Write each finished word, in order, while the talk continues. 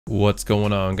What's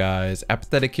going on, guys?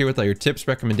 Apathettic here with all your tips,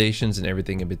 recommendations, and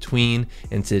everything in between.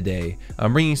 And today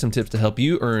I'm bringing some tips to help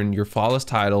you earn your flawless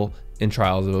title in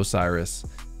Trials of Osiris.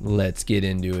 Let's get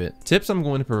into it. Tips I'm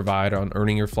going to provide on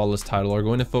earning your flawless title are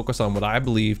going to focus on what I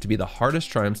believe to be the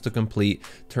hardest triumphs to complete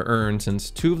to earn,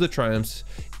 since two of the triumphs,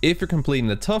 if you're completing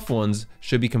the tough ones,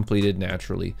 should be completed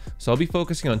naturally. So I'll be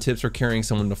focusing on tips for carrying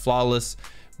someone to flawless,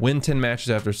 win 10 matches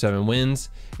after 7 wins,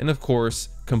 and of course,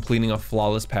 completing a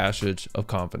flawless passage of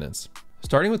confidence.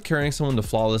 Starting with carrying someone to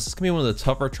flawless, this can be one of the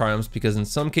tougher triumphs because in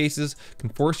some cases can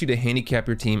force you to handicap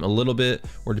your team a little bit,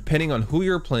 or depending on who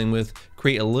you're playing with,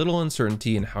 create a little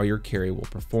uncertainty in how your carry will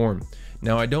perform.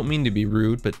 Now, I don't mean to be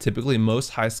rude, but typically most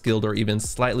high skilled or even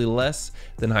slightly less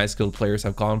than high skilled players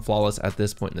have gone flawless at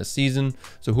this point in the season.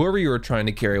 So whoever you are trying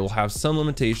to carry will have some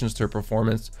limitations to their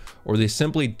performance, or they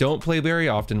simply don't play very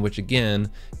often, which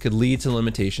again could lead to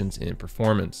limitations in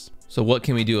performance. So what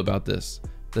can we do about this?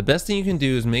 The best thing you can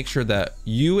do is make sure that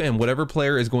you and whatever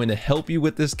player is going to help you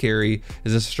with this carry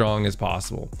is as strong as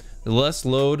possible. The less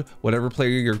load whatever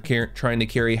player you're trying to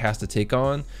carry has to take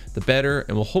on, the better,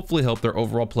 and will hopefully help their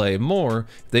overall play more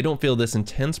if they don't feel this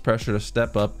intense pressure to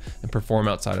step up and perform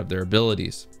outside of their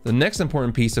abilities. The next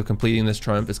important piece of completing this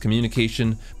triumph is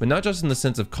communication, but not just in the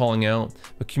sense of calling out,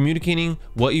 but communicating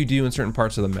what you do in certain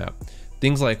parts of the map.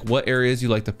 Things like what areas you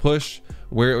like to push,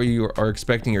 where you are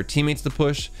expecting your teammates to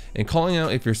push, and calling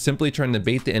out if you're simply trying to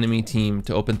bait the enemy team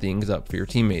to open things up for your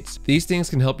teammates. These things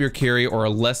can help your carry or a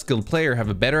less skilled player have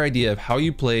a better idea of how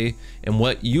you play and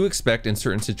what you expect in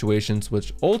certain situations,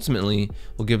 which ultimately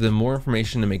will give them more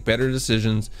information to make better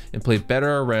decisions and play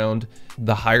better around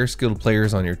the higher skilled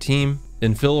players on your team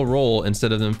and fill a role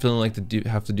instead of them feeling like they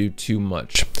have to do too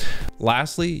much.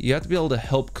 Lastly, you have to be able to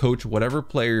help coach whatever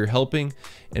player you're helping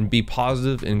and be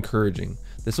positive and encouraging.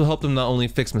 This will help them not only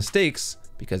fix mistakes,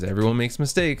 because everyone makes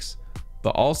mistakes,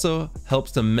 but also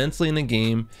helps them mentally in the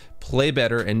game play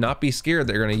better and not be scared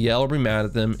that you're going to yell or be mad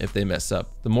at them if they mess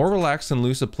up. The more relaxed and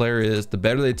loose a player is, the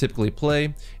better they typically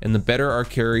play, and the better our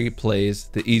carry plays,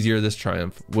 the easier this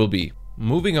triumph will be.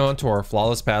 Moving on to our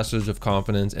flawless passage of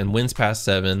confidence and wins past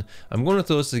 7, I'm going to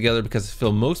throw this together because I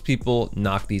feel most people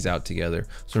knock these out together.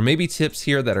 So there may be tips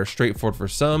here that are straightforward for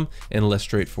some and less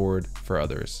straightforward for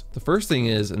others. The first thing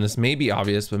is, and this may be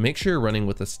obvious, but make sure you're running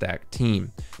with a stacked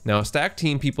team. Now, a stacked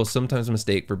team people sometimes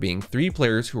mistake for being 3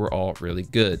 players who are all really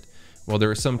good. While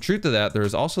there is some truth to that, there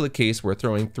is also the case where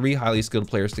throwing 3 highly skilled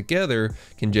players together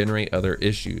can generate other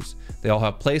issues. They all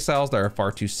have playstyles that are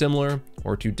far too similar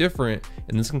or too different,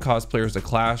 and this can cause players to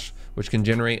clash, which can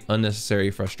generate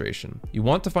unnecessary frustration. You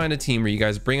want to find a team where you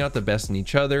guys bring out the best in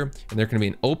each other, and there can be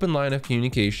an open line of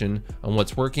communication on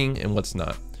what's working and what's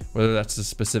not. Whether that's a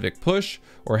specific push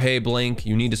or, hey blank,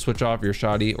 you need to switch off your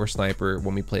shoddy or sniper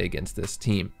when we play against this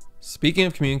team. Speaking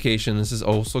of communication, this is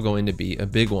also going to be a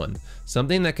big one.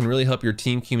 Something that can really help your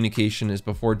team communication is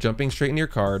before jumping straight into your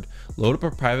card, load up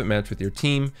a private match with your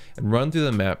team and run through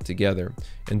the map together.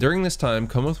 And during this time,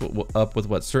 come up with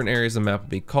what certain areas of the map will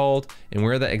be called and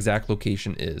where that exact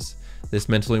location is. This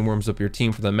mentally warms up your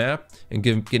team for the map and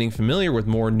getting familiar with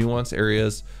more nuanced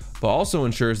areas, but also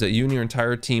ensures that you and your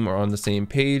entire team are on the same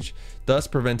page, thus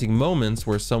preventing moments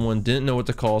where someone didn't know what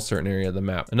to call a certain area of the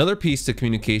map. Another piece to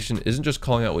communication isn't just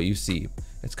calling out what you see,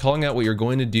 it's calling out what you're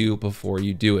going to do before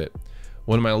you do it.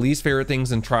 One of my least favorite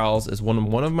things in Trials is when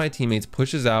one of my teammates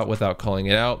pushes out without calling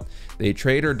it out. They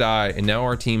trade or die, and now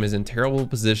our team is in terrible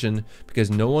position because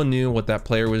no one knew what that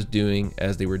player was doing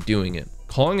as they were doing it.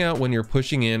 Calling out when you're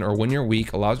pushing in or when you're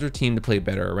weak allows your team to play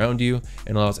better around you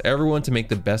and allows everyone to make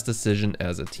the best decision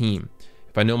as a team.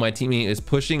 If I know my teammate is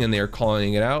pushing and they are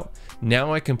calling it out,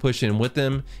 now I can push in with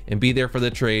them and be there for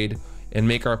the trade and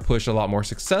make our push a lot more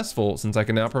successful, since I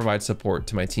can now provide support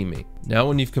to my teammate. Now,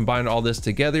 when you've combined all this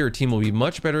together, your team will be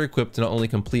much better equipped to not only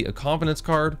complete a confidence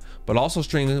card, but also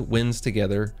string wins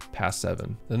together past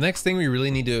 7. The next thing we really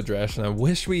need to address, and I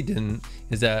wish we didn't,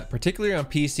 is that particularly on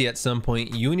PC at some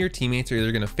point, you and your teammates are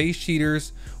either gonna face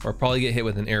cheaters or probably get hit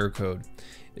with an error code.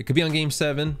 It could be on game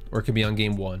 7 or it could be on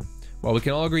game 1. While we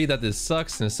can all agree that this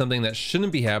sucks and is something that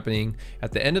shouldn't be happening,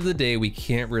 at the end of the day, we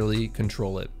can't really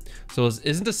control it. So this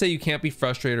isn't to say you can't be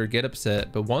frustrated or get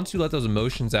upset, but once you let those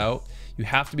emotions out, you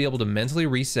have to be able to mentally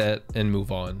reset and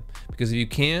move on. Because if you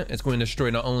can't, it's going to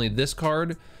destroy not only this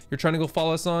card you're trying to go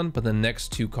flawless on, but the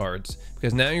next 2 cards.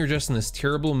 Because now you're just in this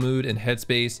terrible mood and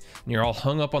headspace, and you're all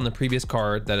hung up on the previous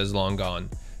card that is long gone.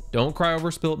 Don't cry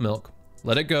over spilt milk.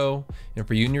 Let it go, and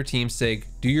for you and your team's sake,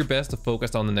 do your best to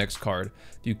focus on the next card.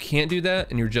 If you can't do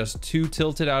that and you're just too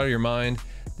tilted out of your mind,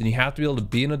 then you have to be able to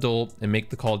be an adult and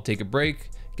make the call to take a break,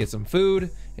 get some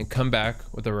food, and come back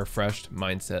with a refreshed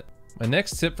mindset. My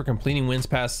next tip for completing wins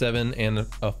past 7 and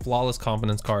a flawless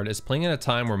confidence card is playing at a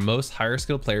time where most higher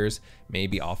skill players may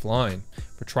be offline.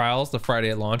 For Trials, the Friday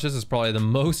it launches is probably the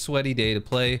most sweaty day to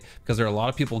play because there are a lot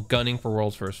of people gunning for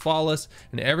World's First Flawless,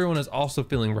 and everyone is also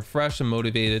feeling refreshed and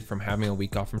motivated from having a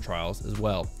week off from Trials as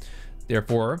well.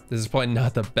 Therefore, this is probably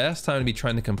not the best time to be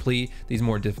trying to complete these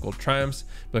more difficult triumphs,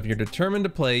 but if you're determined to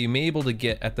play, you may be able to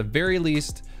get at the very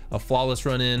least a flawless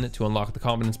run in to unlock the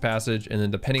confidence passage, and then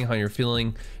depending on how you're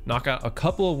feeling, knock out a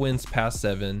couple of wins past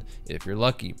 7 if you're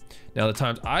lucky. Now, the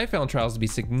times I found Trials to be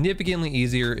significantly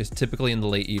easier is typically in the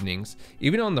late evenings.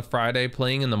 Even on the Friday,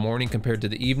 playing in the morning compared to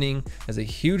the evening has a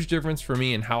huge difference for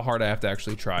me in how hard I have to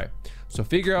actually try. So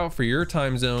figure out for your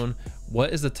time zone,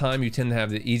 what is the time you tend to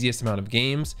have the easiest amount of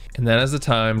games, and that is the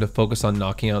time to focus on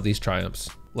knocking out these triumphs.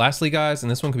 Lastly, guys,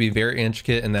 and this one can be very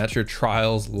intricate, and that's your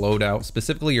Trials loadout,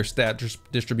 specifically your stat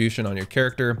distribution on your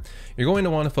character. You're going to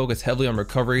want to focus heavily on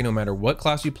recovery no matter what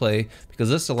class you play, because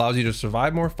this allows you to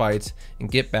survive more fights and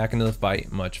get back into the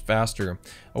fight much faster.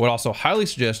 I would also highly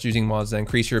suggest using mods that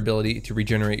increase your ability to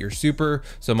regenerate your super,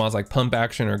 so mods like Pump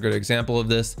Action are a good example of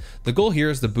this. The goal here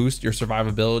is to boost your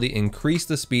survivability, increase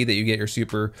the speed that you get your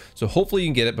super, so hopefully you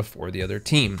can get it before the other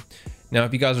team. Now,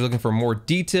 if you guys are looking for more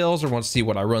details or want to see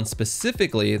what I run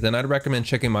specifically, then I'd recommend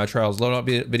checking my Trials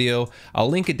loadout video. I'll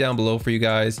link it down below for you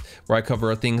guys, where I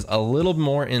cover things a little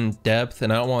more in depth,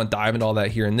 and I don't want to dive into all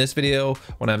that here in this video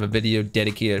when I have a video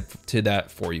dedicated to that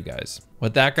for you guys.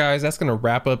 With that, guys, that's going to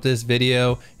wrap up this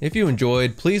video. If you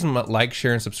enjoyed, please like,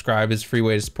 share, and subscribe. It's a free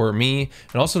way to support me.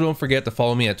 And also don't forget to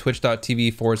follow me at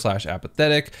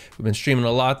twitch.tv/Apathettic. We've been streaming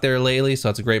a lot there lately,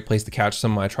 so it's a great place to catch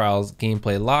some of my Trials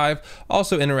gameplay live.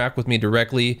 Also interact with me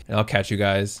directly, and I'll catch you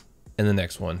guys in the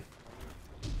next one.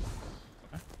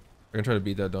 We're going to try to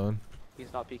beat that Dawn.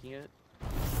 He's not peeking it.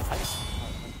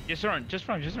 Just run,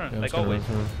 Yeah, like always.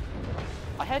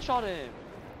 I headshot him.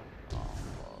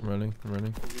 I'm running.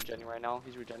 He's regenning right now.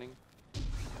 He's regenning.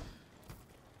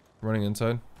 Running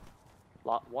inside.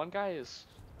 One guy is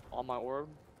on my orb.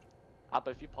 But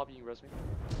if you pop, you can res me.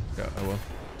 Yeah, I will.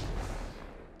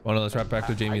 Wanna let's wrap back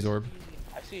to Jamie's orb.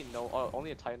 I see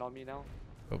only a Titan on me now.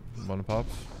 Oh, wanna pop?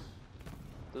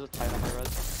 There's a Titan on my res.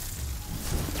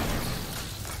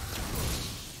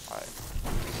 Alright.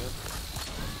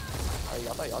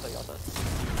 Alright, yada.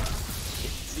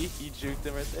 See, he juked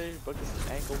him right there. He broke his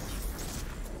ankles.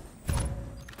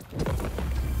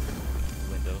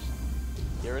 Windows.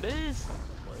 Here it is.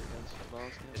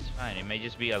 It's fine. It may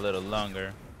just be a little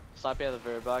longer. Sniping at the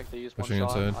very back. They use one Pushing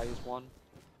shot. inside. I use one.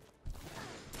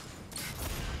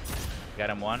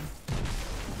 Got him one.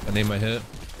 I need my hit.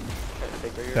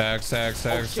 Take right here. Tag. Oh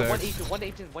shit,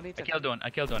 118. I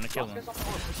killed one. He's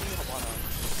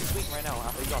weak right now.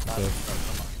 After you got that.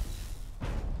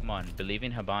 Come on, believe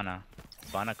in Habana.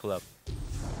 Habana Club.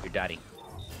 Your daddy.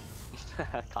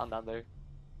 Calm down there.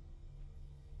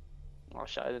 Oh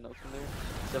shit, I didn't know from there.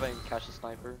 See if I can catch the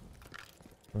sniper.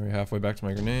 We're halfway back to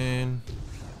my grenade.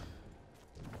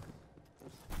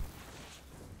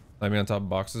 Let me on top of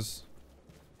boxes.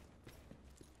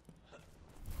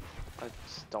 I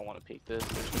just don't want to peek this.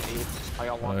 I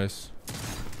got one. Nice.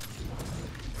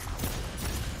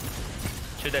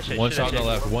 Shoot that shit. One shoot shot that on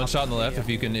the shit. left. One shot on the left. If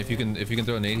you can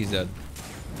throw a nade, he's dead.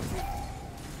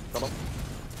 Got him.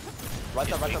 Right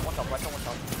there, one shot.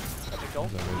 That's a kill.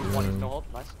 He's one, no hold,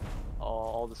 nice. Oh,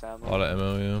 all this ammo. A lot of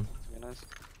ammo, yeah. Very nice.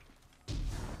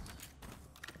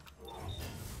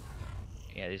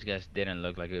 Yeah, these guys didn't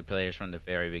look like good players from the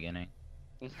very beginning.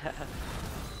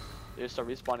 They start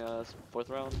respawning on us 4th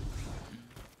round.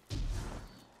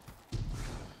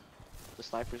 The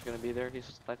sniper's gonna be there. He's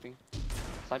just sniping.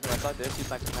 Sniping right side. There's 2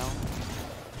 snipers now.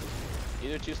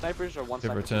 Either 2 snipers or 1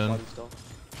 sniper. 10. Still.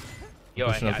 Yo,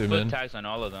 I Pushing up through put mid. tags on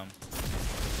all of them.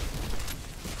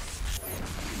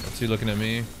 What's he looking at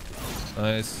me?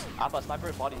 Nice.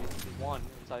 Sniper body. He's one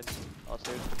inside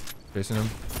upstairs. Facing him.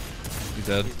 He's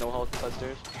dead. He's no health inside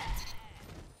stairs.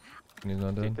 And he's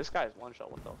not Dude, dead. this guy's one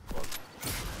shot. What the fuck?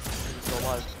 He's still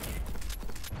alive.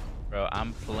 Bro,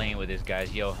 I'm playing with these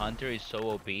guys. Yo, Hunter is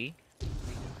so OP.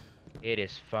 It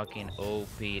is fucking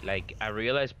OP. Like, I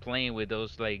realized playing with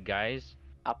those like guys.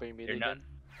 They're not.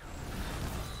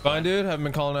 Fine, dude. Haven't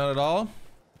been calling out at all.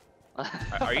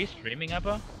 Are you streaming,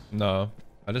 Appa? No,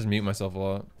 I just mute myself a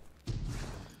lot.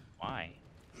 Why?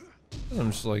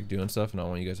 I'm just like doing stuff, and I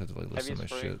don't want you guys to have to like listen to my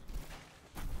Heavy is shit.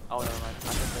 Oh, never mind.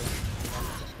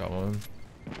 Got one.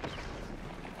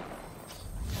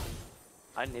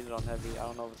 I need it on heavy. I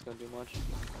don't know if it's gonna do much.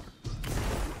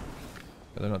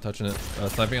 Yeah, they're not touching it.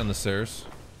 Sniping on the stairs.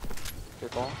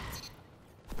 Good ball.